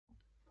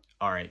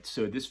All right,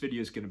 so this video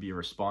is going to be a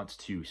response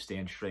to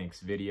Stan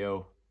Strength's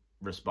video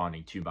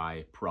responding to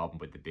my problem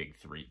with the big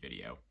three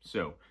video.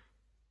 So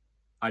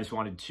I just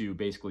wanted to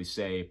basically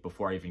say,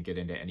 before I even get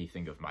into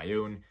anything of my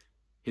own,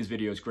 his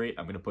video is great.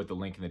 I'm going to put the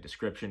link in the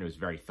description. It was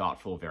very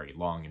thoughtful, very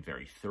long, and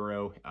very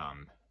thorough.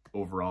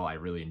 Overall, I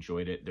really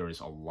enjoyed it. There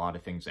was a lot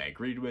of things I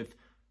agreed with,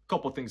 a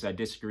couple of things I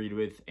disagreed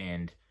with,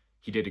 and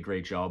he did a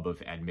great job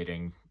of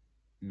admitting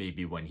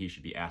maybe when he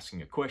should be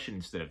asking a question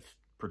instead of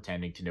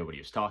pretending to know what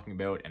he was talking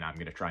about, and I'm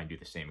going to try and do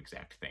the same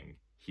exact thing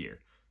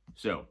here.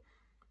 So,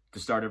 to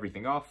start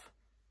everything off,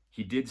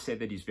 he did say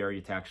that he's very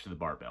attached to the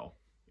barbell,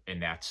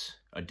 and that's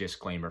a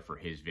disclaimer for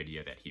his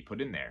video that he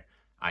put in there.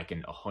 I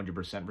can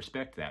 100%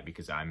 respect that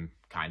because I'm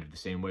kind of the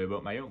same way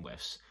about my own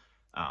lifts.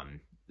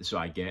 So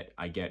I get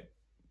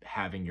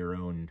having your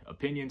own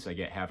opinions, I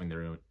get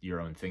having your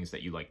own things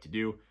that you like to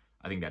do.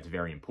 I think that's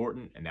very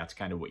important, and that's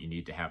kind of what you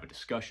need to have a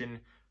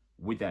discussion.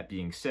 With that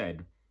being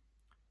said,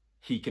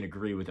 he can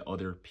agree with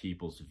other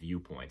people's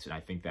viewpoints, and I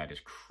think that is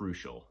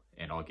crucial,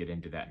 and I'll get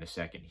into that in a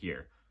second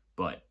here.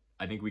 But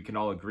I think we can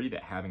all agree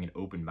that having an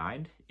open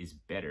mind is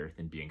better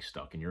than being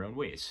stuck in your own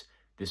ways.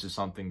 This is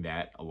something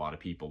that a lot of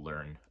people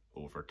learn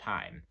over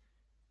time.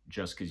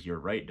 Just because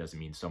you're right doesn't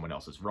mean someone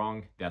else is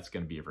wrong. That's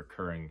going to be a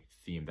recurring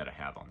theme that I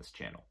have on this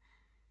channel.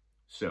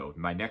 So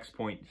my next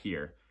point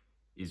here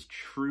is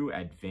true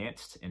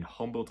advanced and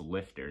humbled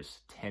lifters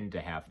tend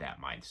to have that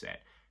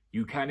mindset.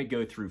 You kind of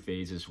go through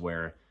phases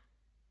where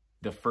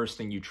the first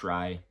thing you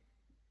try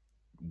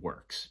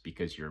works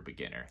because you're a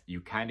beginner.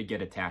 You kind of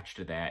get attached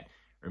to that,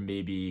 or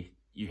maybe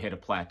you hit a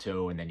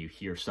plateau and then you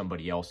hear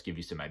somebody else give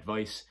you some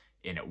advice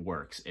and it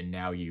works, and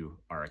now you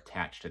are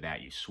attached to that.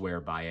 You swear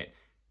by it.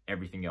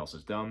 Everything else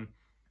is dumb.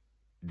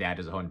 That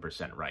is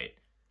 100% right.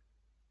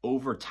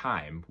 Over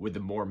time, with the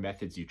more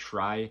methods you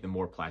try, the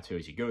more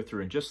plateaus you go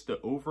through, and just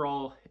the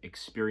overall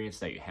experience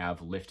that you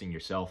have lifting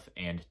yourself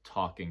and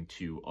talking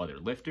to other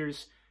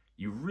lifters,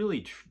 you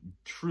really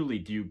truly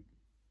do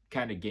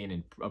kind of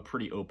gain a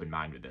pretty open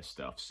mind with this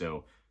stuff.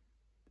 So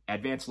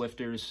advanced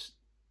lifters,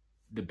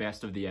 the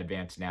best of the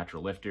advanced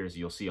natural lifters,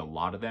 you'll see a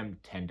lot of them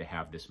tend to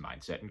have this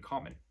mindset in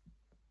common.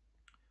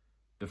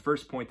 The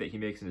first point that he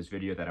makes in his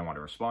video that I want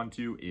to respond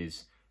to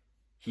is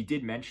he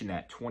did mention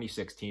that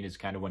 2016 is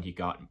kind of when he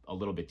got a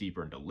little bit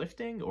deeper into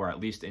lifting, or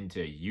at least into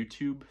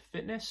YouTube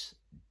fitness.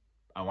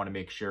 I want to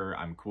make sure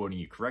I'm quoting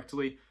you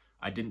correctly.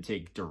 I didn't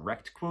take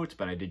direct quotes,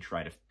 but I did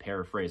try to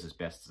paraphrase as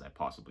best as I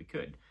possibly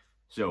could.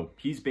 So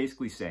he's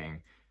basically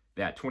saying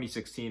that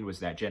 2016 was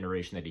that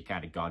generation that he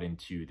kind of got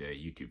into the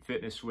YouTube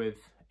fitness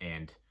with,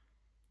 and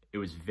it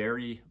was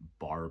very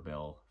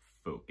barbell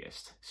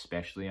focused,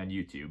 especially on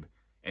YouTube.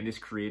 And this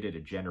created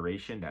a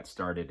generation that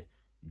started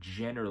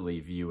generally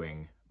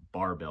viewing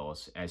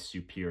barbells as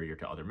superior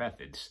to other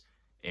methods.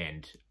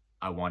 And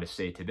I want to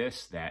say to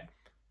this that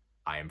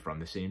I am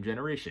from the same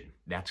generation.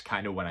 That's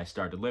kind of when I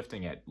started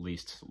lifting, at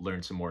least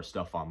learned some more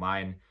stuff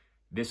online.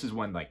 This is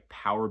when like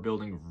power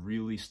building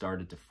really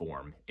started to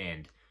form.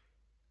 And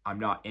I'm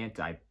not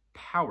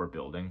anti-power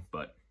building,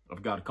 but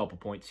I've got a couple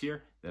points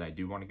here that I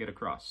do want to get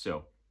across.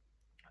 So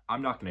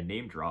I'm not going to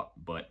name drop,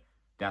 but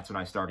that's when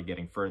I started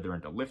getting further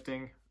into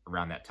lifting.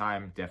 Around that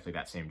time, definitely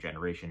that same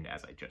generation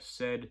as I just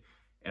said.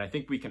 And I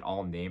think we can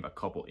all name a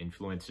couple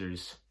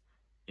influencers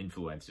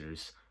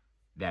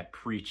that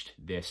preached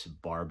this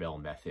barbell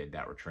method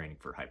that were training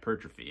for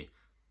hypertrophy.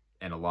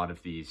 And a lot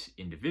of these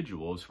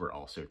individuals were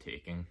also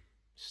taking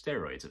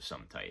steroids of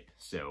some type.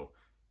 So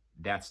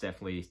that's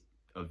definitely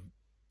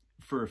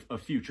for a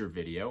future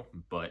video.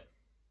 But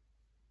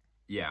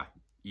yeah,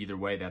 either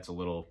way, that's a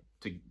little,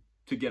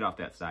 to get off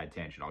that side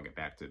tangent, I'll get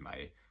back to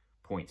my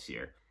points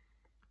here.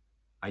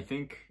 I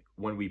think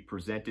when we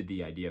presented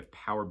the idea of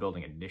power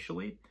building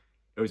initially,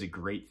 it was a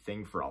great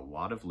thing for a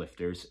lot of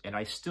lifters, and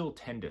I still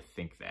tend to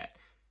think that.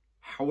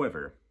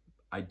 However,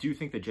 I do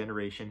think the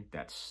generation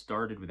that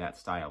started with that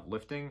style of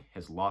lifting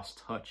has lost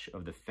touch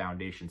of the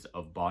foundations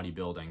of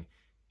bodybuilding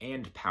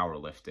and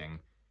powerlifting,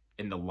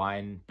 and the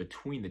line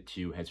between the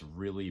two has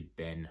really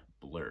been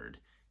blurred.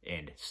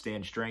 And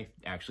Stan Strength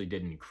actually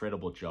did an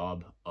incredible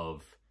job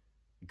of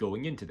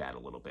going into that a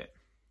little bit,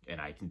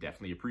 and I can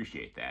definitely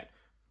appreciate that.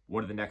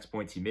 One of the next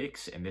points he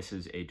makes, and this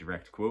is a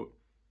direct quote,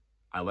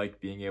 "I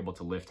like being able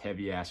to lift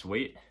heavy ass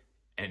weight,"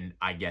 and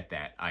I get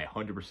that. I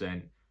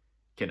 100%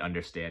 can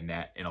understand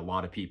that, and a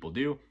lot of people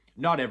do.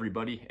 Not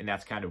everybody, and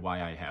that's kind of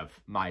why I have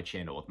my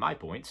channel with my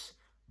points,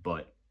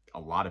 but a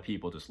lot of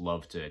people just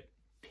love to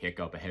pick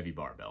up a heavy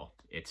barbell.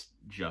 It's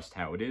just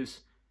how it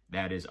is.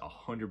 That is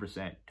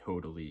 100%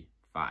 totally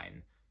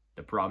fine.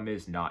 The problem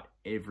is not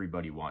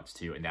everybody wants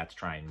to, and that's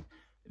kind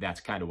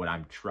of what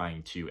I'm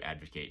trying to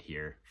advocate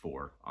here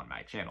for on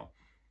my channel.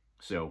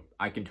 So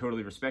I can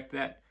totally respect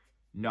that.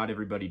 Not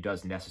everybody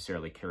does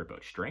necessarily care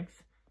about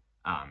strength.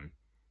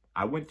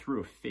 I went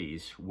through a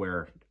phase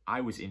where I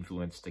was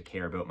influenced to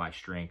care about my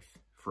strength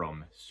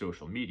from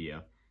social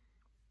media,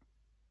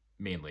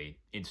 mainly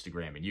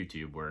Instagram and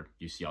YouTube, where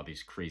you see all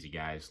these crazy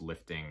guys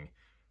lifting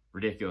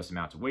ridiculous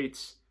amounts of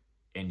weights.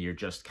 and you're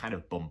just kind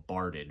of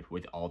bombarded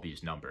with all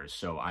these numbers.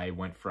 So I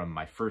went from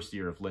my first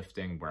year of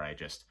lifting where I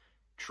just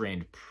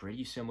trained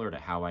pretty similar to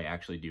how I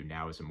actually do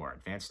now as a more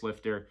advanced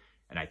lifter,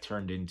 and I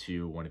turned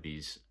into one of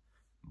these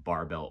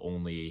barbell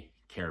only,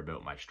 care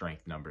about my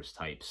strength numbers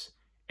types,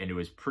 and it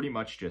was pretty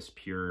much just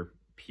pure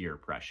peer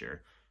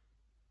pressure.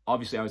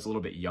 Obviously, I was a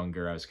little bit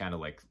younger. I was kind of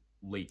like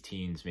late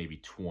teens, maybe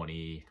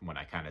 20 when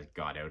I kind of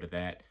got out of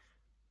that.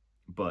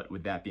 But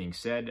with that being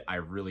said, I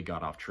really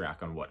got off track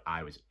on what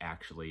I was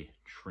actually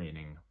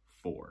training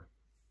for.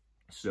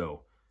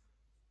 So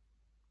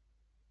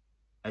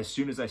as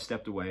soon as I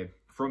stepped away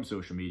from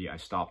social media, I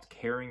stopped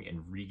caring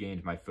and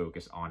regained my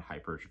focus on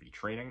hypertrophy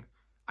training.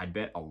 I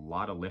bet a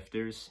lot of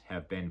lifters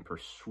have been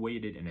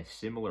persuaded in a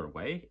similar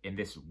way, and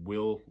this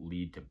will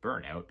lead to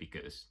burnout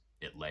because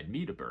it led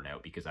me to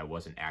burnout because I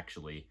wasn't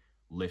actually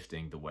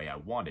lifting the way I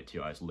wanted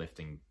to. I was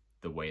lifting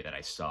the way that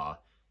I saw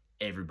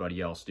everybody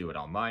else do it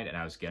online, and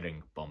I was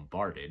getting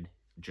bombarded,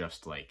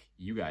 just like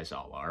you guys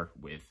all are,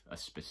 with a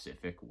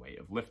specific way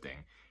of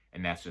lifting.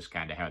 And that's just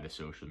kind of how the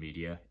social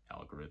media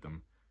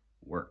algorithm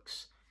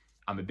works.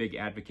 I'm a big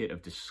advocate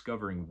of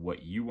discovering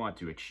what you want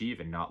to achieve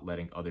and not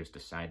letting others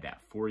decide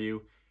that for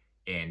you.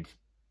 And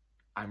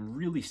I'm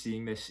really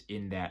seeing this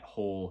in that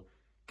whole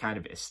kind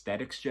of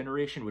aesthetics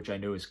generation, which I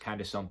know is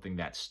kind of something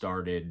that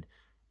started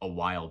a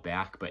while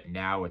back, but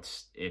now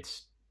it's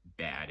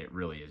bad. It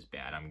really is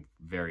bad. I'm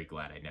very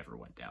glad I never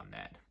went down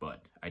that,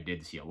 but I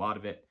did see a lot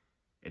of it.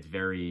 It's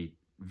very,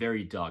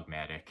 very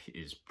dogmatic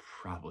is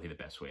probably the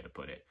best way to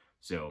put it.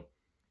 So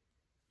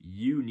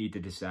you need to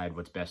decide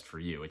what's best for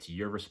you. It's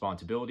your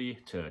responsibility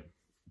to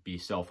be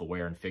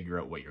self-aware and figure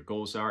out what your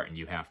goals are, and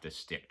you have to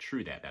stick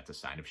true to that. That's a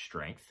sign of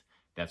strength.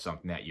 That's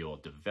something that you'll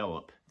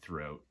develop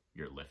throughout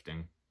your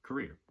lifting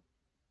career.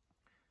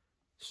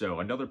 So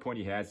another point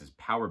he has is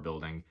power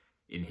building,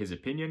 in his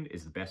opinion,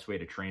 is the best way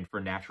to train for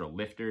natural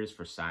lifters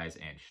for size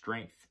and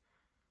strength.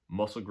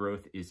 Muscle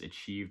growth is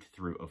achieved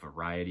through a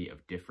variety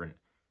of different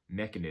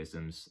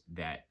mechanisms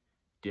that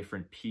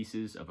different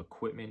pieces of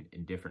equipment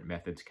and different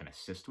methods can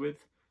assist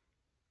with.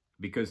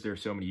 Because there are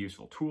so many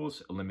useful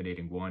tools,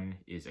 eliminating one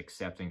is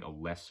accepting a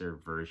lesser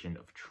version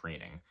of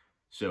training.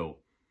 So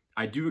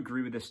I do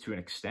agree with this to an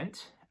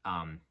extent.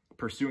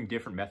 Pursuing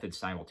different methods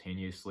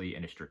simultaneously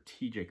in a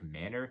strategic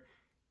manner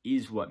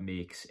is what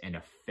makes an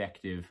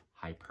effective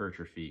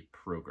hypertrophy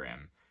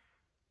program.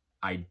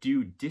 I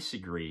do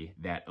disagree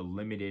that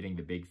eliminating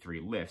the big three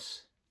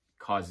lifts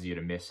causes you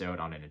to miss out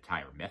on an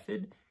entire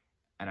method.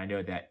 And I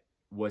know that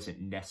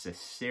wasn't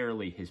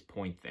necessarily his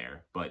point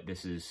there, but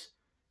this is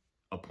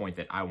a point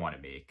that I want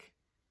to make.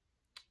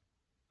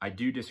 I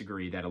do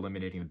disagree that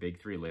eliminating the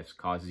big three lifts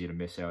causes you to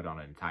miss out on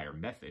an entire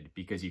method,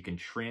 because you can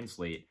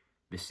translate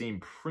the same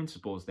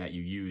principles that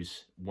you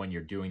use when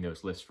you're doing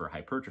those lifts for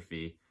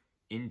hypertrophy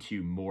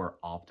into more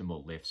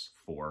optimal lifts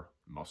for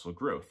muscle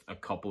growth. A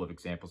couple of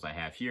examples I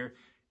have here,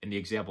 and the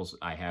examples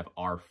I have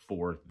are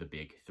for the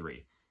big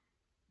three.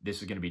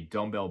 This is going to be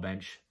dumbbell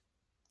bench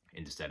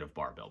instead of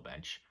barbell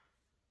bench.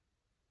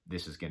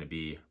 This is going to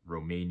be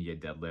Romania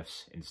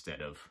deadlifts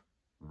instead of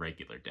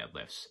regular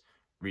deadlifts.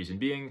 Reason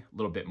being, a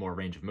little bit more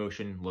range of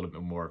motion, a little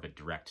bit more of a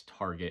direct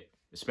target,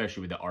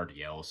 especially with the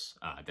RDLs,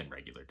 than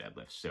regular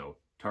deadlifts. So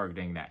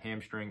targeting that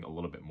hamstring a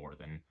little bit more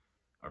than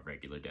a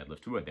regular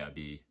deadlift would. That would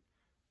be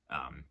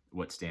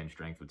what stand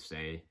strength would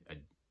say, a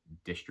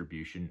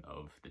distribution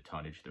of the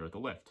tonnage throughout the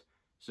lift.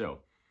 So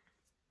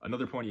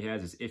another point he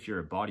has is, if you're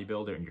a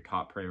bodybuilder and your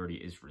top priority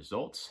is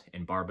results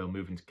and barbell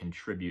movements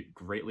contribute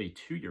greatly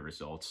to your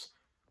results,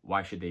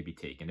 why should they be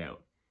taken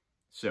out?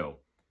 So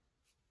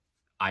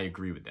I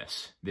agree with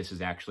this. This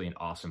is actually an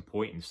awesome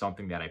point and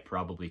something that I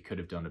probably could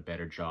have done a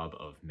better job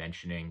of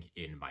mentioning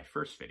in my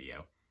first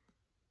video.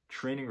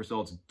 Training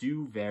results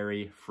do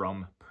vary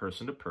from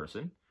person to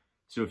person.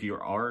 So if you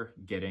are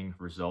getting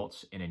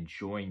results and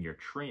enjoying your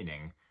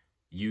training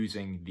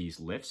using these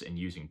lifts and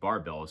using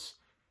barbells,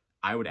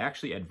 I would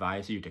actually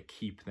advise you to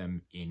keep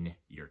them in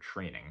your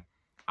training.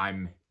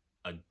 I'm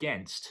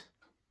against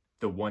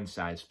the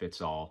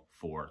one-size-fits-all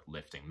for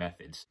lifting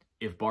methods.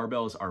 If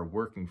barbells are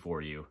working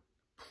for you,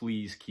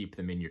 please keep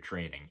them in your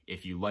training.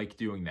 If you like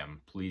doing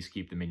them, please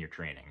keep them in your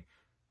training.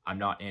 I'm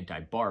not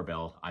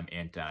anti-barbell, I'm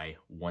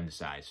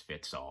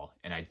anti-one-size-fits-all.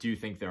 And I do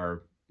think there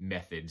are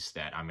methods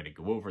that I'm going to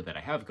go over, that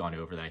I have gone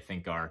over, that I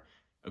think are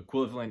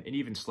equivalent and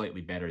even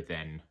slightly better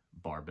than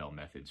barbell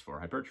methods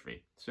for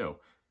hypertrophy. So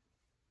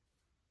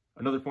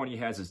another point he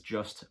has is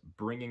just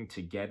bringing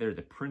together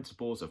the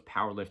principles of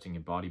powerlifting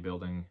and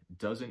bodybuilding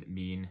doesn't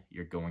mean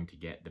you're going to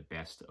get the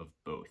best of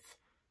both.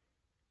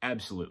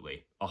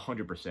 Absolutely,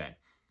 100%.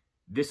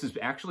 This is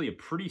actually a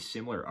pretty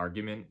similar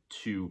argument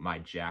to my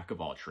jack of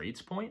all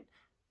trades point.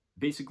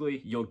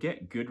 Basically, you'll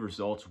get good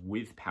results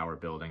with power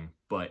building,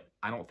 but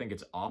I don't think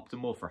it's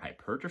optimal for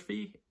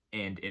hypertrophy,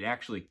 and it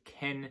actually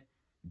can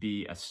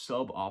be a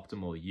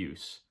suboptimal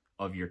use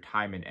of your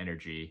time and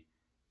energy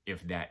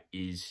if that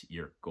is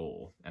your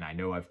goal. And I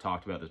know I've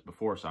talked about this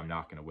before, so I'm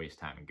not going to waste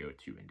time and go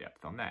too in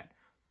depth on that.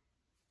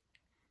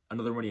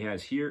 Another one he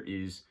has here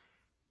is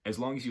As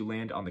long as you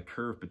land on the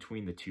curve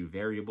between the two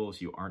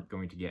variables, you aren't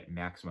going to get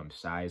maximum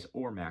size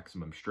or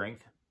maximum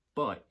strength,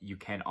 but you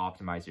can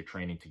optimize your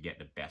training to get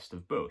the best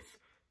of both.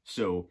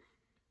 So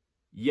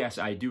yes,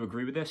 I do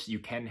agree with this. You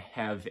can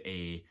have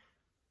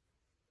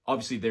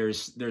obviously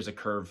there's a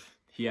curve.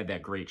 He had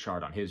that great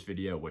chart on his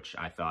video, which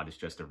I thought is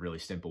just a really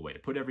simple way to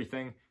put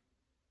everything.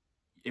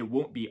 It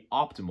won't be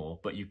optimal,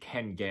 but you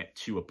can get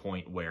to a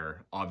point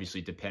where,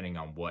 obviously, depending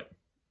on what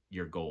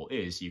your goal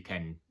is, you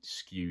can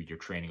skew your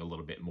training a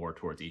little bit more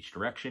towards each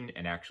direction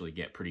and actually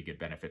get pretty good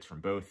benefits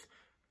from both.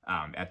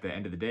 At the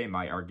end of the day,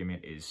 my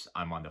argument is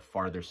I'm on the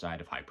farther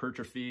side of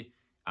hypertrophy.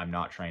 I'm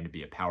not trying to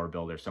be a power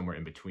builder, somewhere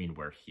in between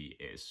where he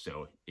is.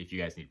 So if you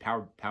guys need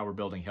power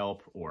building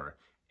help or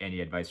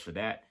any advice for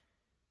that,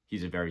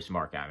 he's a very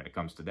smart guy when it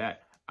comes to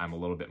that. I'm a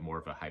little bit more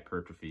of a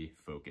hypertrophy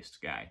focused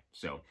guy.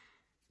 So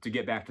to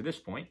get back to this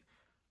point,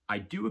 I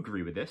do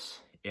agree with this,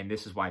 and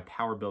this is why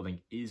power building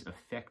is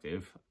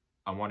effective.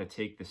 I want to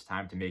take this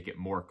time to make it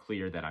more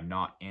clear that I'm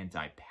not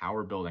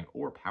anti-power building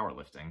or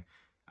powerlifting.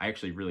 I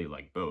actually really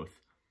like both.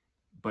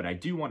 But I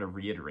do want to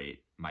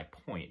reiterate my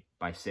point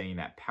by saying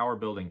that power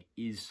building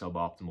is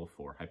suboptimal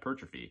for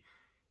hypertrophy.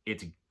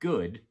 It's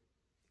good.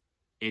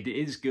 It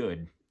is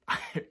good.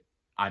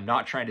 I'm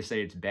not trying to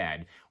say it's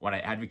bad. When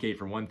I advocate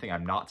for one thing,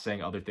 I'm not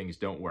saying other things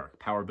don't work.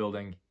 Power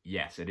building,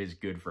 yes, it is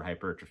good for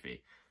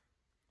hypertrophy.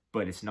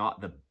 But it's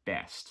not the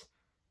best,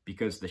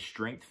 because the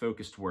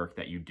strength-focused work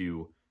that you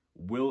do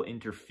will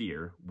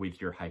interfere with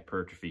your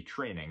hypertrophy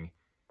training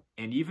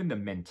and even the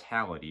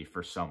mentality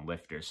for some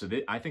lifters. So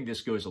I think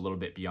this goes a little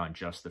bit beyond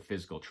just the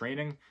physical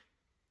training.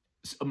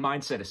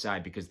 Mindset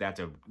aside, because that's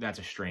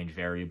a strange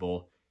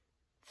variable.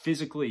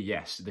 Physically,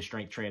 yes, the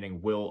strength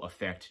training will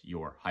affect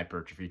your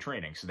hypertrophy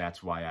training. So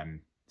that's why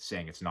I'm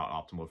saying it's not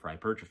optimal for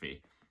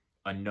hypertrophy.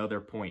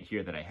 Another point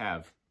here that I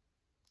have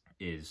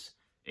is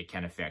it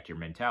can affect your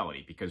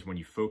mentality, because when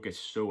you focus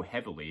so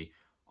heavily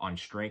on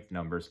strength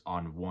numbers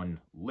on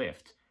one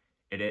lift,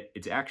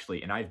 it's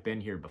actually, and I've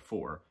been here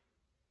before,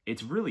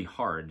 it's really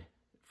hard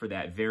for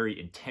that very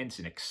intense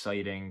and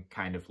exciting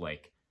kind of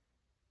like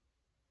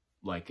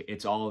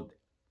it's all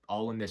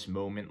in this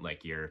moment,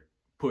 like you're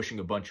pushing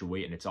a bunch of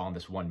weight and it's all in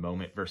this one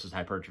moment, versus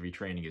hypertrophy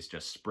training is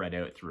just spread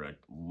out through a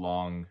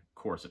long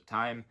course of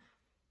time.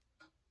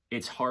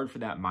 It's hard for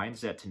that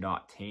mindset to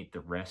not taint the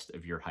rest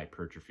of your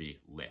hypertrophy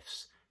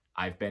lifts.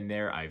 I've been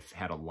there. I've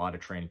had a lot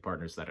of training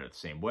partners that are the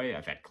same way.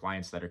 I've had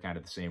clients that are kind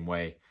of the same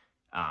way.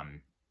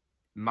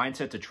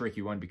 Mindset's a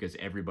tricky one because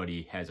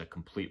everybody has a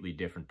completely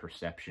different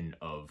perception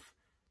of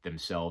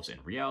themselves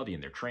and reality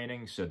in their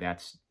training. So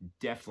that's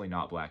definitely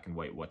not black and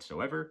white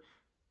whatsoever.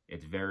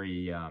 It's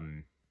very,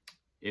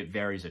 it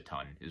varies a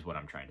ton is what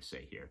I'm trying to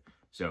say here.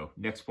 So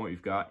next point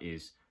we've got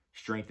is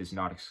strength is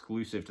not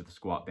exclusive to the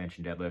squat, bench,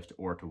 and deadlift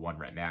or to 1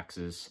 rep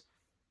maxes.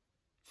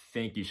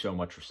 Thank you so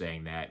much for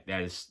saying that.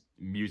 That is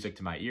music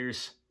to my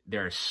ears.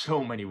 There are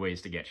so many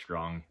ways to get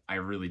strong. I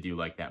really do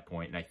like that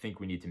point, and I think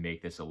we need to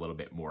make this a little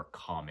bit more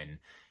common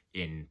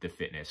in the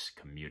fitness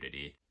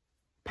community.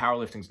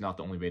 Powerlifting is not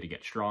the only way to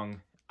get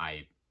strong.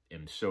 I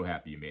am so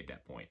happy you made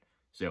that point.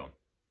 So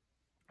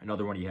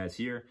another one he has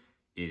here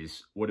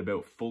is, what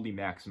about fully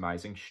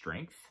maximizing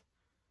strength?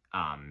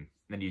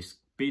 Then he's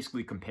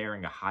basically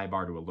comparing a high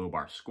bar to a low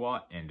bar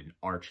squat and an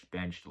arched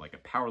bench to like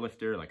a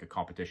powerlifter, like a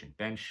competition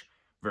bench,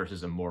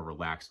 versus a more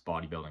relaxed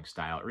bodybuilding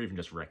style or even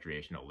just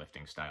recreational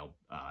lifting style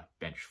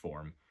bench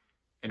form.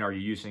 And are you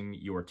using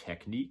your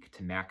technique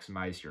to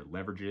maximize your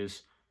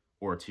leverages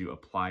or to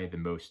apply the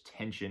most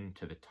tension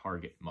to the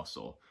target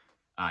muscle?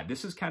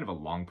 This is kind of a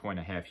long point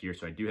I have here,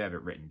 so I do have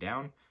it written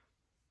down.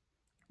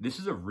 This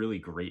is a really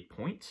great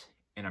point,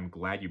 and I'm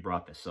glad you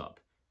brought this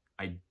up.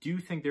 I do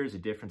think there's a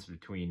difference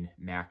between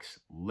max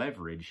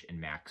leverage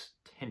and max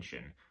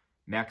tension.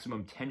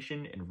 Maximum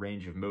tension and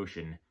range of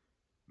motion,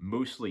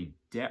 mostly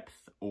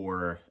depth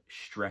or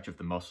stretch of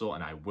the muscle,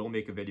 and I will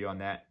make a video on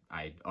that.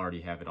 I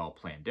already have it all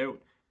planned out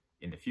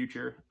in the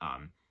future.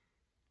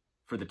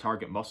 For the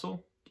target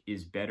muscle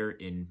is better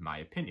in my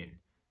opinion.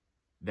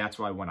 That's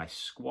why when I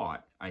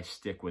squat, I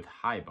stick with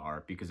high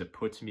bar because it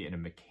puts me in a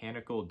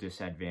mechanical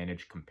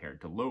disadvantage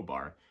compared to low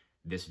bar.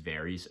 This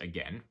varies,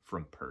 again,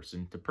 from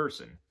person to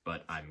person,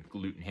 but I'm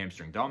glute and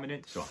hamstring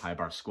dominant, so a high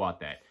bar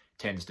squat that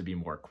tends to be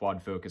more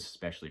quad focused,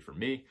 especially for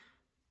me,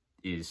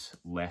 is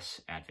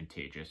less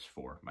advantageous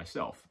for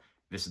myself.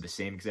 This is the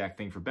same exact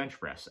thing for bench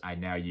press. I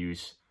now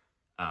use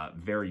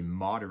very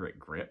moderate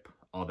grip,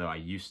 although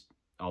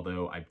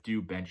I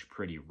do bench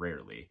pretty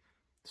rarely.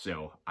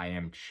 So I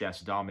am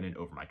chest dominant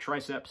over my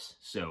triceps,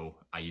 so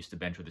I used to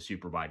bench with a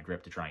super wide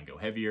grip to try and go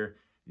heavier.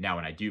 Now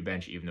when I do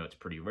bench, even though it's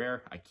pretty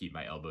rare, I keep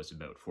my elbows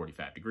about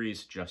 45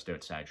 degrees, just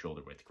outside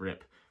shoulder width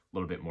grip, a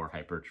little bit more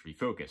hypertrophy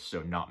focused,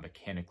 so not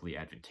mechanically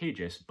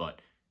advantageous, but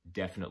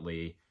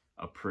definitely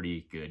a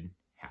pretty good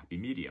happy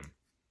medium.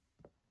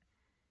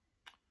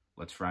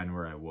 Let's find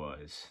where I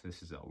was.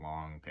 This is a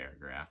long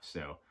paragraph.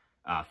 So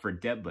for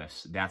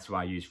deadlifts, that's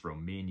why I use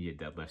Romania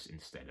deadlifts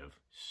instead of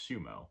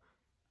sumo.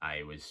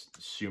 I was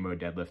sumo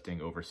deadlifting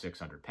over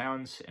 600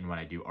 pounds, and when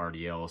I do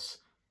RDLs,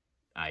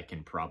 I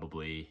can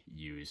probably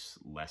use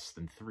less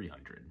than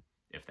 300,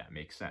 if that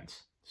makes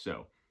sense.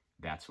 So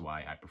that's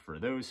why I prefer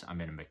those.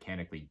 I'm in a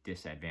mechanically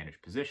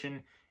disadvantaged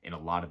position, and a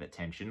lot of the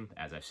tension,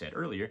 as I said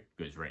earlier,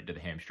 goes right into the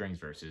hamstrings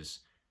versus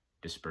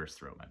dispersed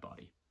throughout my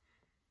body.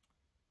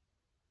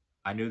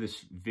 I know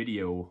this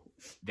video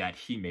that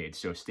he made,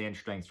 so stand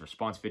strength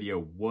response video,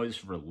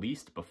 was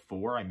released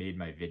before I made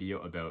my video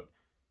about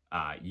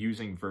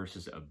using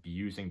versus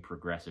abusing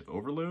progressive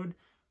overload,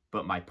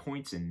 but my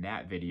points in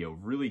that video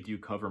really do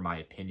cover my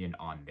opinion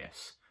on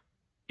this.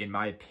 In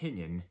my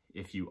opinion,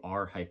 if you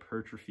are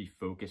hypertrophy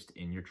focused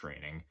in your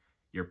training,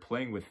 you're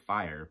playing with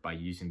fire by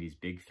using these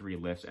big three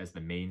lifts as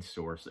the main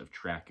source of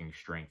tracking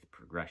strength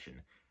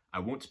progression. I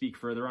won't speak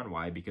further on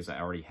why, because I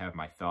already have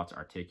my thoughts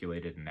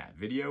articulated in that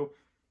video,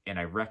 and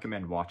I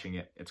recommend watching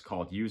it. It's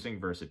called Using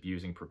versus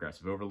Abusing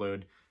Progressive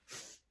Overload.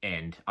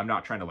 And I'm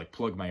not trying to like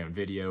plug my own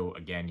video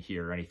again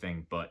here or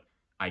anything, but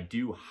I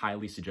do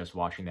highly suggest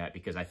watching that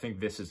because I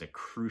think this is a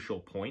crucial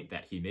point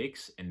that he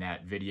makes, and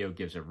that video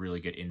gives a really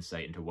good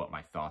insight into what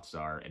my thoughts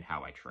are and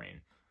how I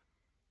train.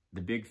 The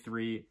big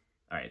three,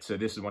 all right, so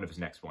this is one of his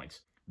next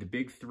points. The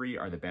big three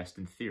are the best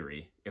in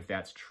theory. If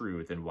that's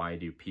true, then why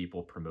do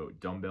people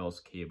promote dumbbells,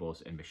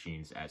 cables, and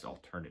machines as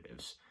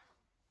alternatives?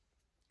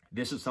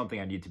 This is something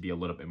I need to be a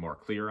little bit more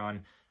clear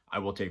on. I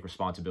will take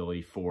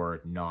responsibility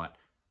for not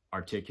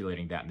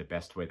articulating that in the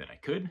best way that I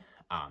could.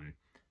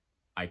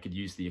 I could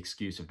use the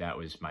excuse of that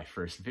was my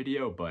first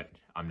video, but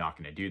I'm not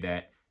going to do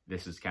that.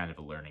 This is kind of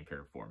a learning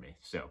curve for me.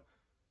 So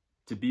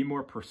to be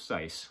more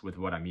precise with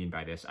what I mean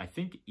by this, I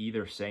think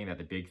either saying that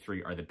the big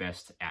three are the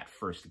best at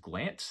first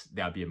glance,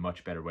 that would be a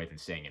much better way than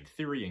saying in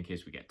theory, in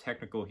case we get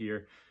technical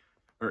here,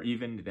 or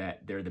even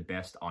that they're the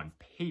best on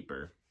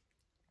paper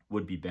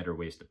would be better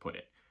ways to put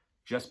it.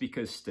 Just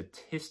because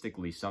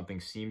statistically something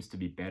seems to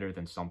be better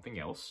than something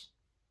else,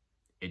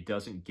 it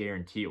doesn't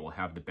guarantee it will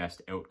have the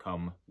best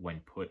outcome when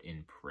put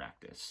in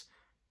practice.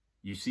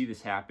 You see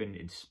this happen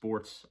in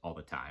sports all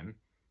the time.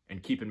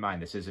 And keep in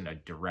mind, this isn't a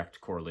direct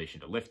correlation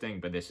to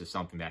lifting, but this is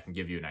something that can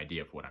give you an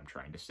idea of what I'm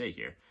trying to say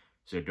here.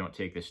 So don't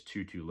take this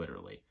too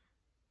literally.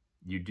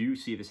 You do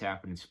see this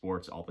happen in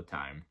sports all the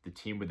time. The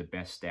team with the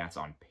best stats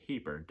on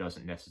paper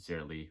doesn't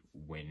necessarily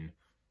win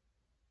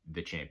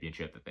the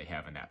championship that they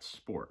have in that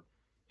sport.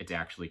 It's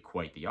actually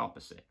quite the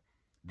opposite.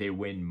 They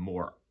win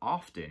more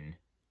often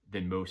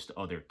than most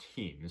other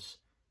teams,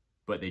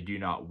 but they do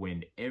not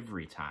win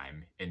every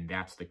time, and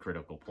that's the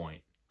critical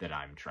point that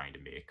I'm trying to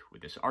make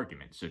with this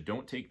argument. So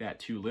don't take that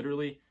too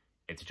literally.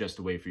 It's just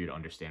a way for you to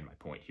understand my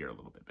point here a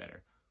little bit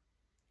better.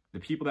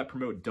 The people that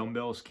promote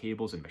dumbbells,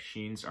 cables, and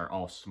machines are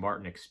all smart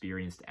and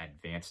experienced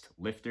advanced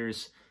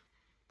lifters.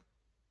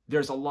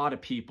 There's a lot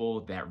of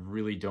people that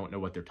really don't know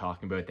what they're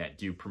talking about that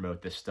do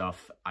promote this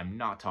stuff. I'm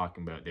not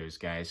talking about those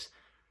guys.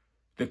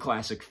 The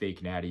classic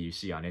fake natty you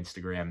see on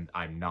Instagram,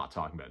 I'm not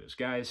talking about those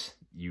guys.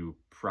 You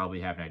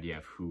probably have an idea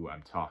of who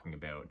I'm talking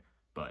about,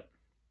 but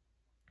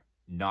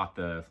not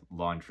the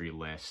laundry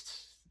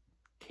list,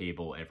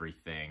 cable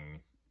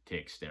everything,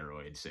 take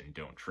steroids, and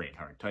don't train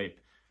hard type.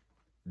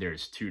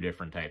 There's two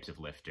different types of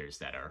lifters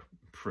that are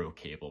pro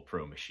cable,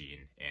 pro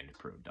machine, and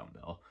pro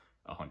dumbbell,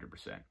 100%.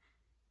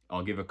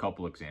 I'll give a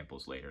couple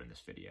examples later in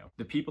this video.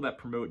 The people that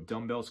promote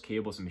dumbbells,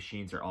 cables, and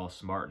machines are all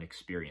smart and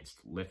experienced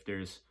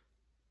lifters.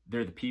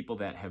 They're the people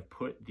that have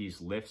put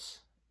these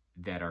lifts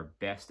that are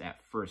best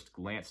at first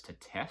glance to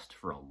test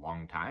for a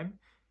long time.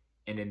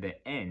 And in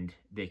the end,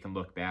 they can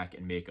look back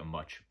and make a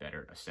much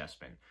better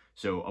assessment.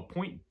 So a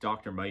point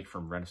Dr. Mike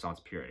from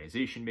Renaissance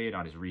Periodization made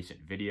on his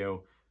recent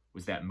video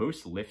was that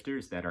most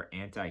lifters that are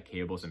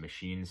anti-cables and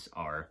machines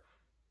are,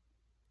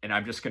 and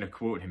I'm just going to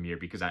quote him here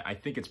because I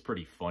think it's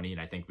pretty funny and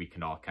I think we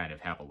can all kind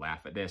of have a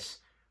laugh at this.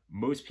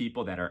 Most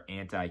people that are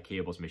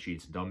anti-cables,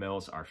 machines, and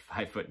dumbbells are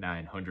 5'9",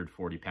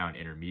 140-pound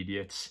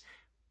intermediates,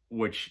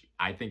 which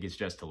I think is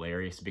just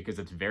hilarious because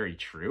it's very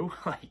true.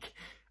 Like,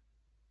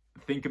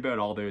 think about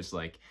all those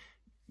like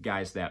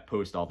guys that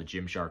post all the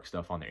Gymshark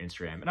stuff on their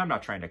Instagram, and I'm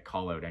not trying to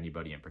call out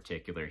anybody in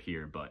particular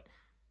here, but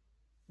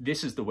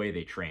this is the way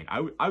they train.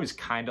 I was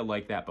kind of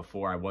like that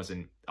before. I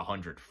wasn't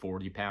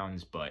 140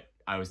 pounds, but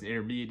I was an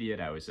intermediate.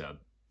 I was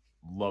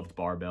loved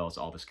barbells,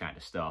 all this kind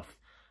of stuff.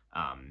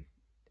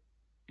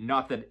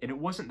 Not that, and it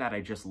wasn't that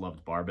I just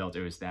loved barbells,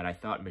 it was that I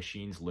thought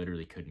machines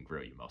literally couldn't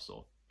grow you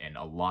muscle. And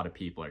a lot of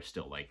people are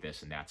still like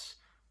this, and that's,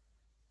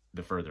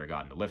 the further I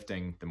got into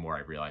lifting, the more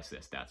I realized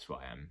this. That's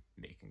why I'm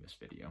making this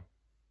video.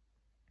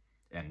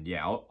 And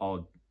yeah,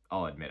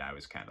 I'll admit I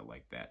was kind of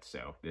like that.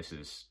 So this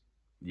is,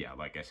 yeah,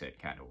 like I said,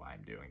 kind of why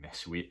I'm doing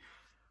this.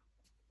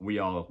 We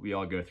all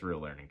go through a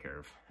learning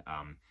curve.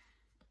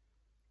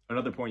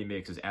 Another point he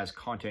makes is, as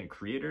content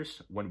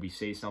creators, when we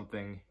say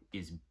something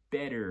is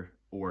better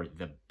or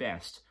the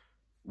best,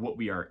 what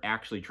we are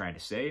actually trying to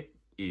say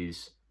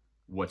is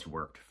what's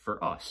worked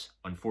for us.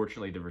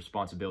 Unfortunately, the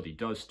responsibility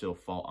does still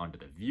fall onto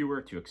the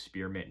viewer to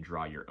experiment and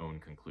draw your own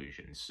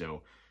conclusions.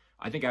 So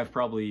I think I've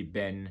probably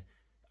been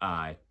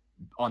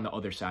on the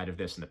other side of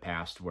this in the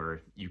past,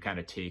 where you kind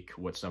of take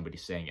what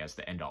somebody's saying as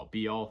the end-all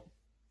be-all.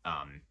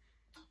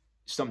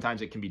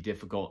 sometimes it can be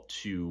difficult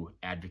to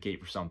advocate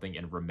for something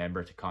and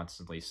remember to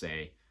constantly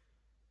say,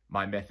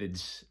 my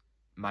method's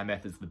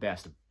the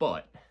best,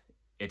 but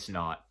it's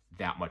not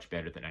that much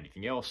better than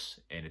anything else,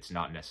 and it's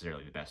not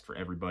necessarily the best for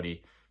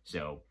everybody.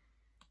 So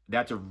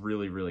that's a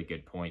really, really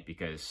good point,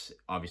 because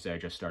obviously I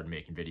just started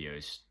making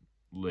videos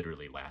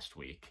literally last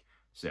week.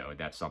 So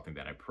that's something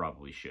that I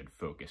probably should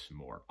focus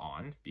more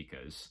on,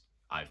 because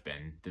I've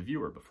been the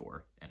viewer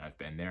before and I've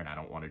been there, and I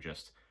don't want to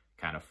just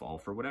kind of fall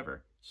for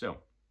whatever. So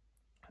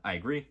I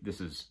agree.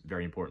 This is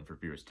very important for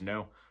viewers to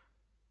know.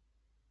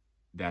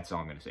 That's all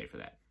I'm going to say for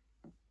that.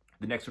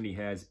 The next one he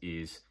has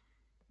is,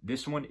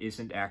 this one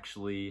isn't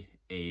actually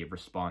a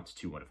response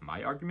to one of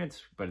my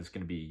arguments, but it's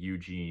going to be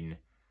Eugene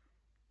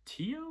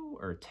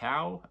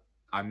Tao.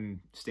 I'm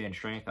Stan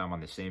Strength. I'm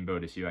on the same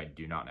boat as you. I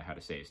do not know how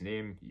to say his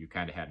name. You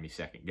kind of had me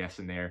second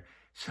guessing there.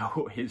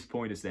 So his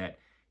point is that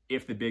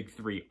if the big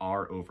three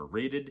are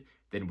overrated,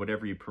 then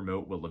whatever you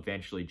promote will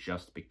eventually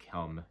just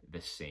become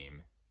the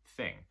same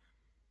thing.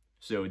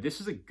 So this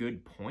is a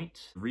good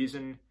point. The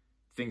reason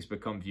things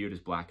become viewed as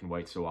black and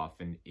white so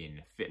often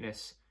in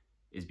fitness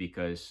is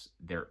because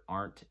there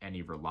aren't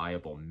any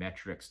reliable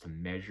metrics to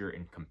measure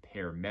and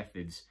compare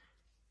methods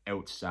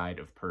outside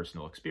of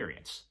personal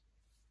experience.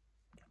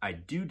 I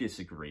do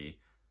disagree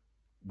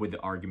with the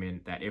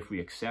argument that if we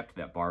accept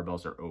that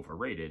barbells are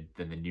overrated,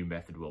 then the new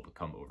method will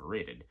become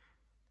overrated.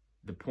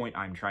 The point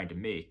I'm trying to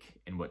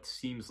make, and what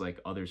seems like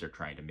others are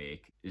trying to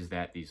make, is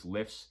that these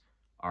lifts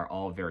are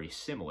all very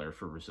similar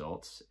for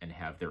results and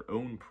have their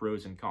own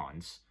pros and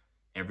cons.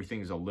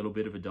 Everything is a little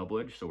bit of a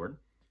double-edged sword,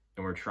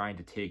 and we're trying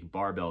to take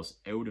barbells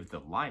out of the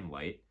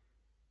limelight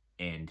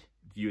and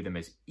view them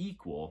as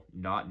equal,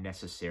 not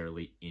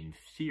necessarily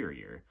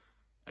inferior.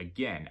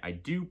 Again, I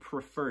do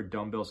prefer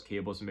dumbbells,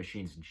 cables, and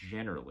machines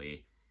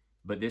generally,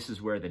 but this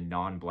is where the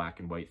non-black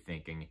and white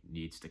thinking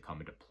needs to come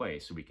into play,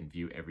 so we can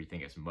view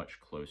everything as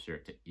much closer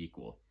to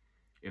equal.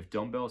 If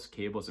dumbbells,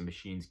 cables, and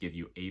machines give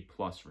you A+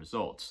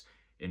 results,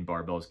 and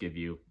barbells give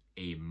you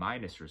A-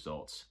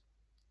 results,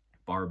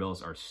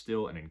 barbells are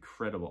still an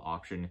incredible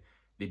option.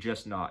 They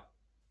just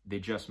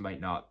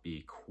might not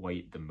be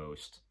quite the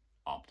most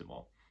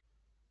optimal.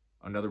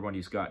 Another one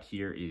he's got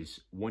here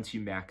is, once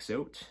you max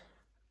out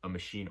a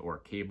machine or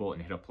a cable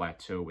and hit a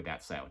plateau with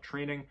that style of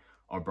training,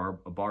 a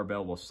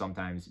barbell will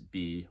sometimes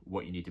be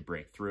what you need to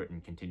break through it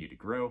and continue to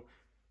grow.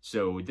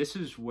 So this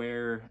is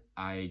where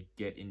I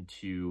get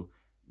into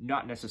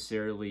not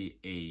necessarily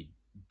a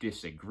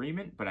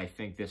disagreement, but I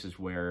think this is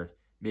where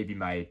maybe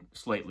my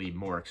slightly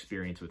more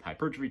experience with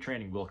hypertrophy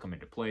training will come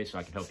into play, so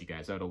I can help you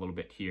guys out a little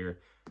bit here.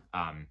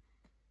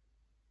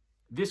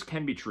 This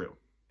can be true,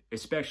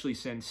 especially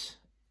since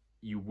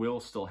you will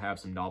still have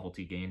some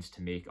novelty gains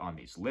to make on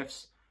these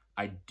lifts.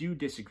 I do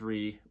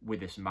disagree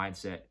with this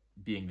mindset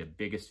being the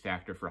biggest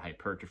factor for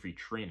hypertrophy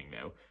training,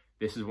 though.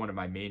 This is one of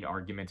my main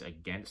arguments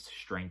against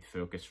strength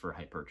focus for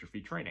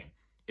hypertrophy training.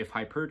 If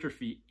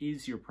hypertrophy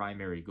is your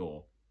primary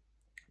goal,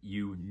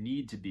 you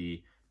need to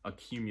be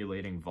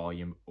accumulating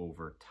volume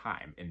over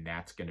time, and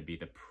that's going to be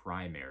the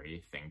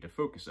primary thing to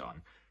focus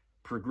on.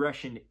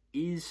 Progression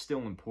is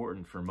still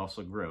important for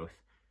muscle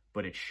growth,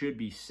 but it should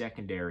be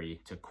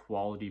secondary to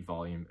quality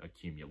volume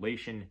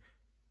accumulation,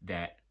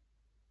 that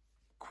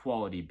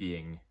quality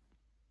being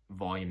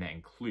volume that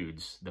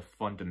includes the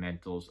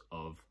fundamentals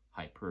of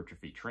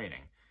hypertrophy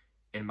training.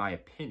 In my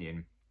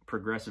opinion,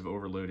 progressive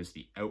overload is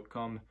the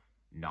outcome,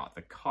 not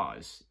the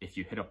cause. If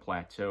you hit a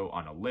plateau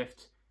on a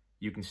lift,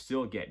 you can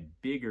still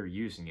get bigger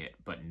using it,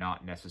 but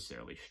not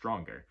necessarily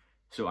stronger.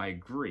 So I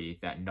agree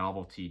that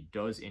novelty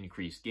does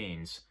increase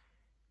gains,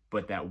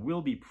 but that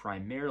will be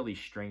primarily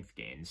strength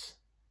gains.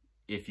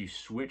 If you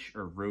switch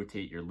or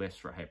rotate your lifts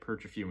for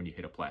hypertrophy when you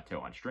hit a plateau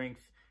on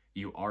strength,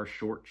 you are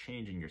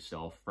shortchanging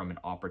yourself from an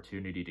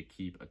opportunity to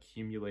keep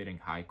accumulating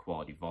high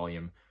quality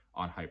volume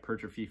on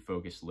hypertrophy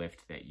focused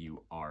lift that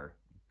you are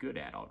good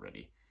at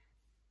already.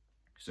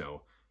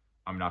 So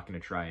I'm not going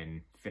to try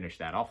and finish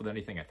that off with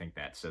anything. I think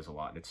that says a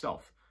lot in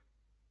itself.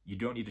 You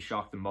don't need to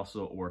shock the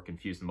muscle or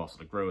confuse the muscle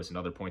to grow is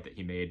another point that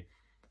he made.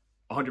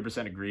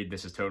 100% agreed.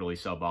 This is totally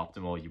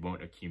suboptimal. You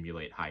won't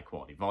accumulate high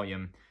quality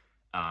volume.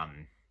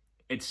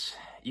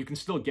 You can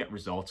still get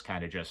results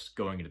kind of just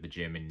going into the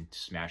gym and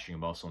smashing a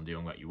muscle and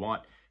doing what you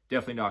want.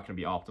 Definitely not going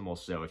to be optimal.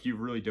 So if you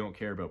really don't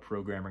care about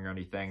programming or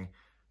anything,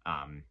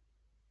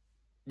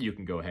 you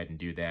can go ahead and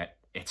do that.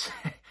 It's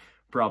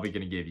probably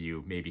going to give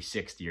you maybe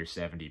 60 or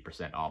 70%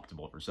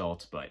 optimal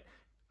results, but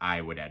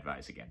I would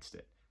advise against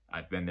it.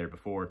 I've been there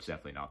before. It's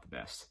definitely not the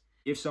best.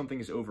 If something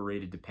is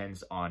overrated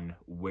depends on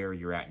where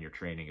you're at in your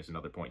training is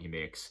another point he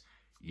makes.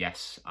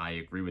 Yes, I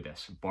agree with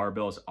this.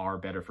 Barbells are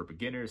better for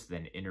beginners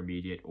than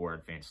intermediate or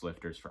advanced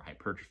lifters for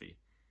hypertrophy.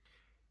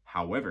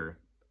 However,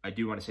 I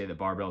do want to say that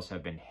barbells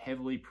have been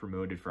heavily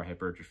promoted for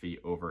hypertrophy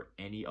over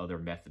any other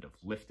method of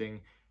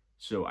lifting,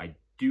 so I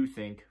do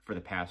think for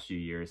the past few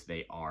years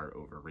they are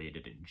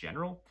overrated in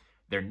general.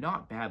 They're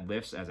not bad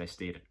lifts, as I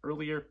stated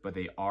earlier, but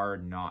they are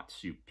not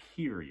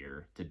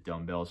superior to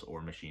dumbbells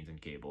or machines and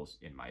cables,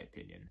 in my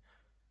opinion.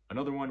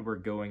 Another one we're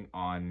going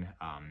on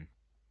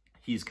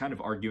he's kind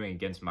of arguing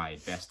against my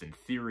best in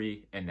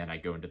theory, and then I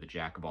go into the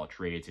jack of all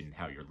trades and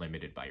how you're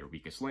limited by your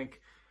weakest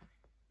link.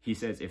 He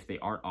says if they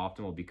aren't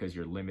optimal because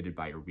you're limited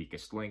by your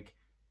weakest link,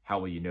 how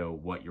will you know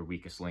what your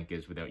weakest link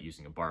is without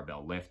using a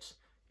barbell lift?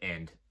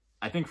 And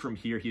I think from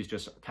here, he's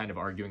just kind of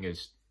arguing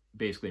as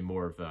basically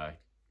more of a,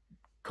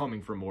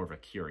 coming from more of a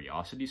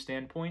curiosity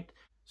standpoint.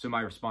 So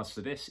my response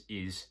to this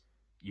is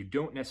you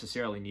don't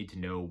necessarily need to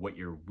know what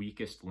your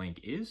weakest link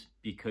is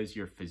because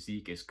your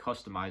physique is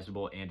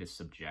customizable and is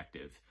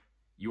subjective.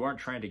 You aren't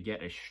trying to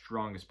get as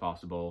strong as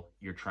possible,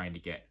 you're trying to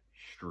get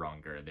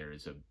stronger. There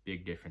is a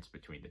big difference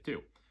between the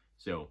two.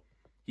 So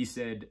he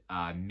said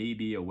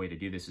maybe a way to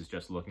do this is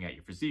just looking at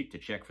your physique to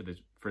check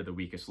for the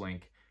weakest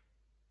link.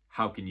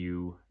 How can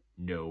you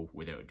know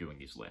without doing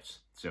these lifts?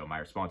 So my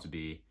response would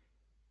be,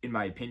 in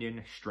my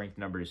opinion, strength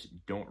numbers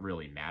don't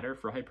really matter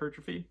for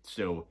hypertrophy.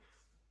 So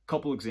a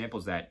couple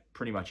examples that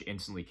pretty much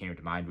instantly came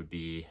to mind would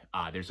be,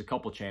 there's a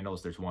couple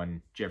channels. There's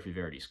one, Jeffrey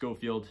Verity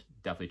Schofield.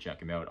 Definitely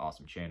check him out.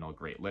 Awesome channel,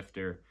 great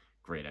lifter,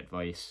 great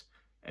advice.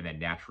 And then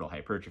Natural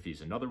Hypertrophy is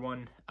another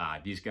one.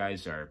 These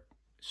guys are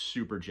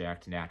super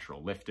jacked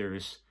natural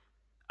lifters,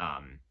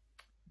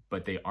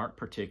 but they aren't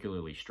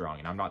particularly strong.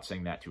 And I'm not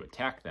saying that to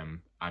attack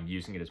them. I'm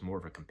using it as more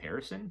of a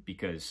comparison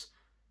because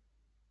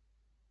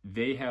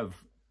they have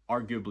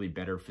arguably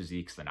better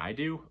physiques than I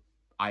do.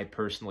 I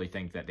personally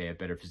think that they have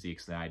better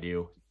physiques than I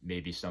do.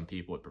 Maybe some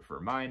people would prefer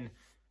mine.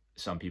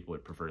 Some people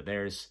would prefer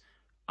theirs.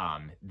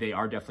 They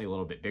are definitely a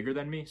little bit bigger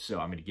than me, so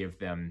I'm going to give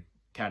them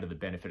kind of the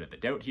benefit of the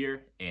doubt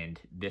here, and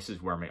this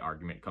is where my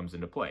argument comes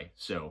into play.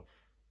 So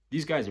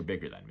these guys are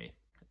bigger than me.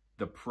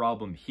 The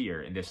problem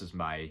here, and this is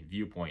my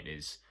viewpoint,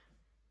 is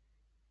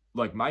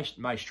like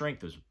my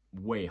strength is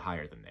way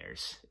higher than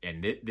theirs.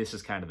 And this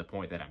is kind of the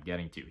point that I'm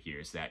getting to here,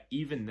 is that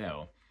even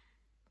though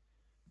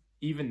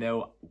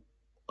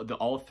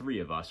all three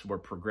of us were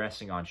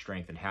progressing on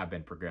strength and have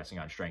been progressing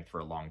on strength for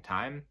a long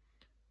time,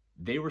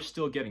 they were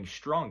still getting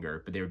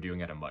stronger, but they were doing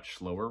it at a much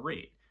slower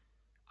rate.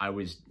 I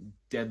was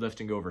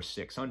deadlifting over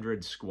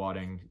 600,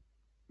 squatting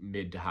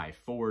mid to high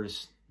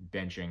fours,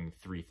 benching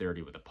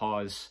 330 with a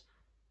pause,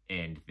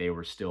 and they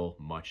were still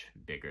much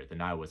bigger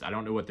than I was. I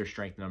don't know what their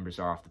strength numbers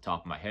are off the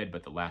top of my head,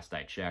 but the last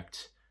I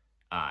checked,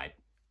 I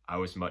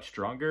was much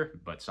stronger,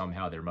 but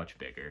somehow they're much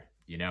bigger,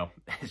 you know?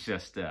 It's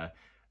just,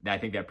 I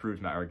think that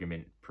proves my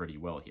argument pretty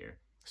well here.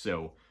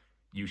 So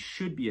you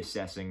should be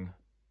assessing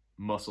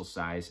muscle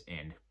size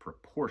and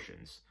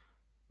proportions,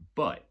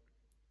 but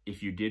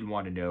if you did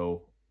want to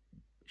know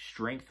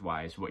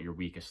strength-wise what your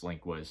weakest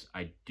link was,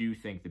 I do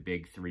think the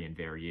big three and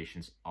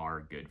variations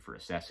are good for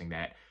assessing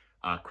that.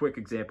 Quick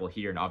example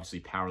here, and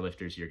obviously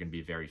powerlifters, you're going to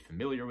be very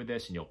familiar with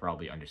this, and you'll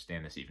probably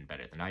understand this even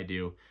better than I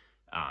do.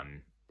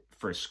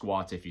 For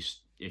squats,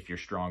 if you're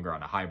stronger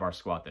on a high bar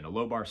squat than a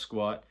low bar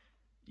squat,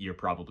 you're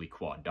probably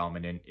quad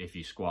dominant. If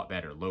you squat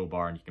better low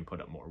bar and you can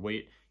put up more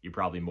weight, you're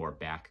probably more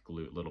back,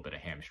 glute, a little bit of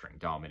hamstring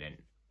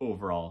dominant.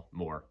 Overall,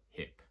 more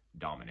hip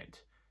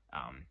dominant.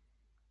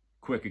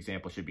 Quick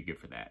example should be good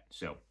for that.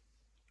 So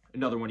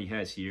another one he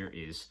has here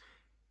is,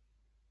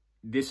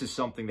 this is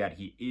something that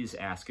he is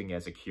asking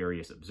as a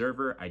curious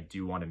observer. I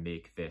do want to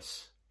make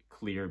this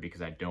clear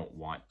because I don't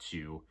want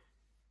to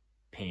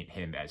paint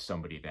him as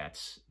somebody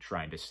that's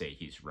trying to say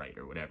he's right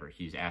or whatever.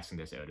 He's asking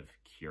this out of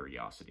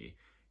curiosity.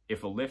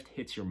 If a lift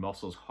hits your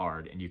muscles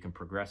hard and you can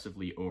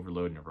progressively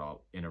overload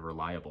in a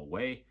reliable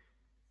way,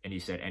 and he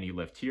said any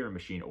lift here, a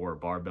machine or a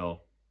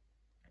barbell,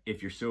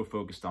 if you're so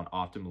focused on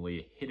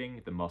optimally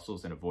hitting the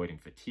muscles and avoiding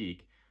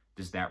fatigue,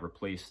 does that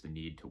replace the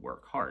need to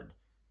work hard?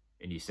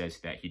 And he says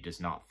that he does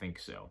not think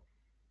so.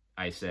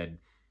 I said,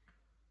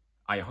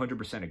 I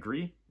 100%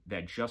 agree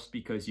that just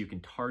because you can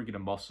target a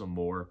muscle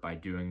more by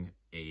doing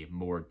a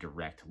more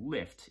direct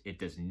lift, it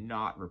does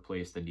not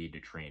replace the need to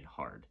train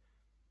hard.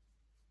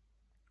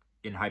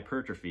 In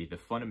hypertrophy, the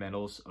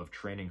fundamentals of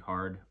training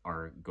hard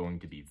are going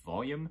to be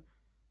volume,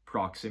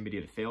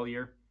 proximity to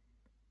failure,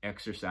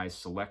 exercise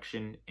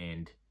selection,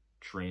 and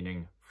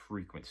training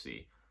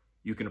frequency.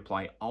 You can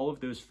apply all of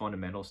those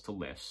fundamentals to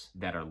lifts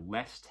that are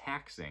less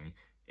taxing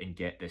and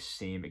get the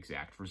same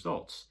exact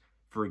results.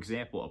 For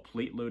example, a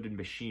plate-loaded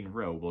machine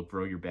row will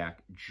grow your back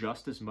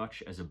just as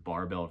much as a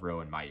barbell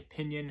row, in my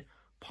opinion,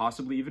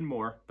 possibly even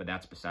more, but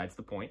that's besides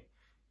the point.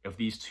 If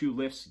these two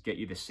lifts get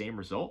you the same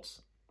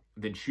results,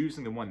 then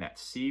choosing the one that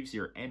saves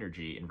your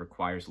energy and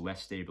requires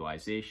less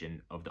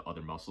stabilization of the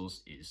other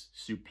muscles is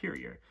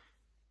superior.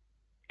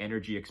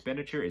 Energy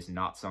expenditure is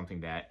not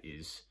something that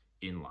is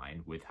in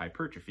line with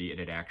hypertrophy, and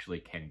it actually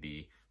can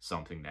be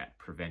something that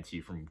prevents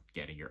you from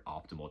getting your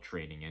optimal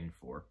training in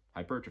for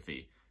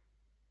hypertrophy.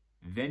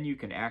 Then you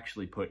can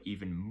actually put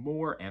even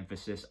more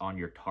emphasis on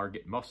your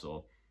target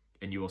muscle,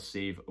 and you will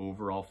save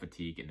overall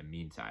fatigue in the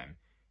meantime.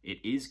 It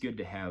is good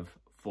to have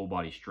full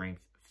body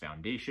strength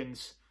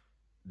foundations.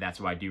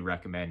 That's why I do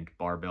recommend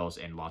barbells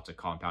and lots of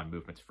compound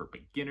movements for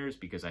beginners,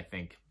 because I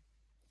think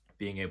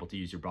being able to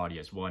use your body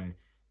as one,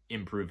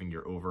 improving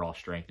your overall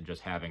strength, and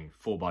just having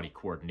full body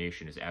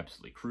coordination is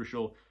absolutely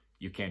crucial.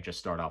 You can't just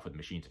start off with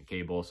machines and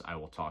cables. I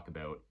will talk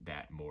about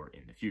that more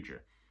in the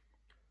future.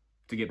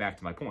 To get back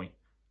to my point,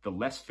 the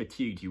less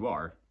fatigued you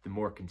are, the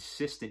more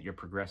consistent your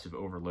progressive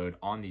overload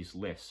on these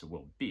lifts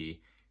will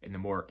be, and the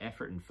more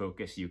effort and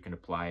focus you can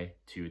apply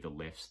to the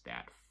lifts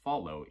that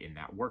follow in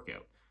that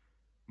workout.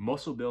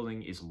 Muscle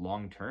building is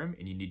long-term,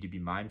 and you need to be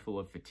mindful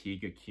of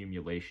fatigue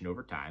accumulation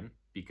over time,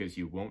 because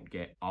you won't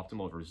get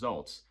optimal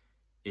results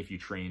if you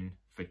train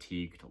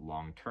fatigued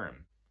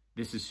long-term.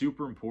 This is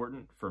super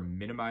important for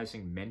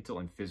minimizing mental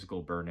and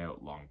physical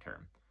burnout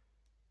long-term.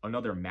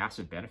 Another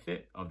massive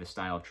benefit of the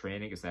style of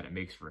training is that it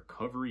makes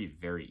recovery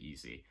very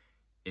easy.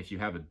 If you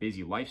have a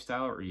busy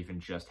lifestyle, or even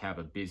just have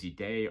a busy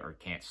day, or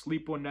can't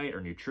sleep one night,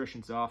 or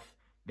nutrition's off,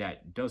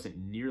 that doesn't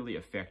nearly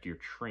affect your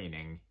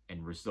training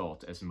and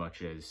result as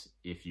much as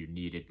if you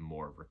needed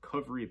more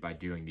recovery by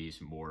doing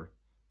these more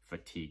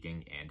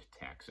fatiguing and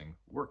taxing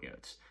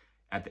workouts.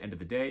 At the end of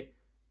the day,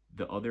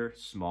 the other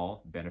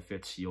small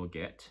benefits you'll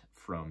get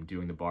from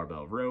doing the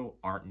barbell row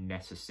aren't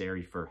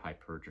necessary for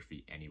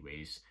hypertrophy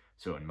anyways.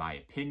 So in my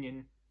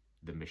opinion,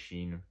 the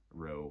machine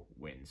row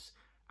wins.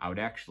 I would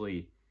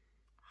actually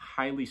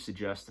highly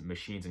suggest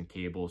machines and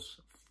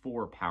cables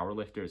for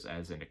powerlifters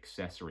as an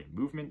accessory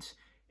movement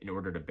in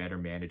order to better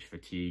manage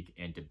fatigue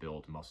and to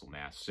build muscle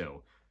mass.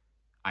 So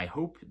I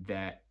hope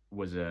that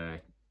was a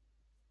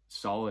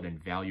solid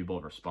and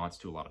valuable response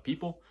to a lot of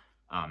people.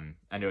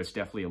 I know it's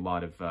definitely a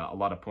lot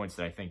of points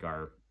that I think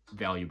are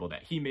valuable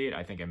that he made.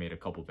 I think I made a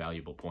couple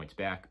valuable points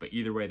back, but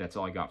either way, that's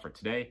all I got for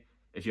today.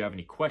 If you have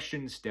any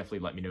questions, definitely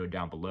let me know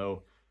down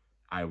below.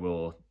 I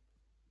will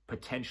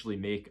potentially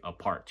make a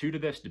part 2 to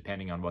this,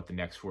 depending on what the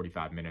next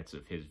 45 minutes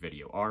of his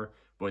video are.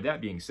 But with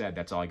that being said,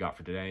 that's all I got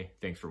for today.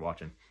 Thanks for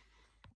watching.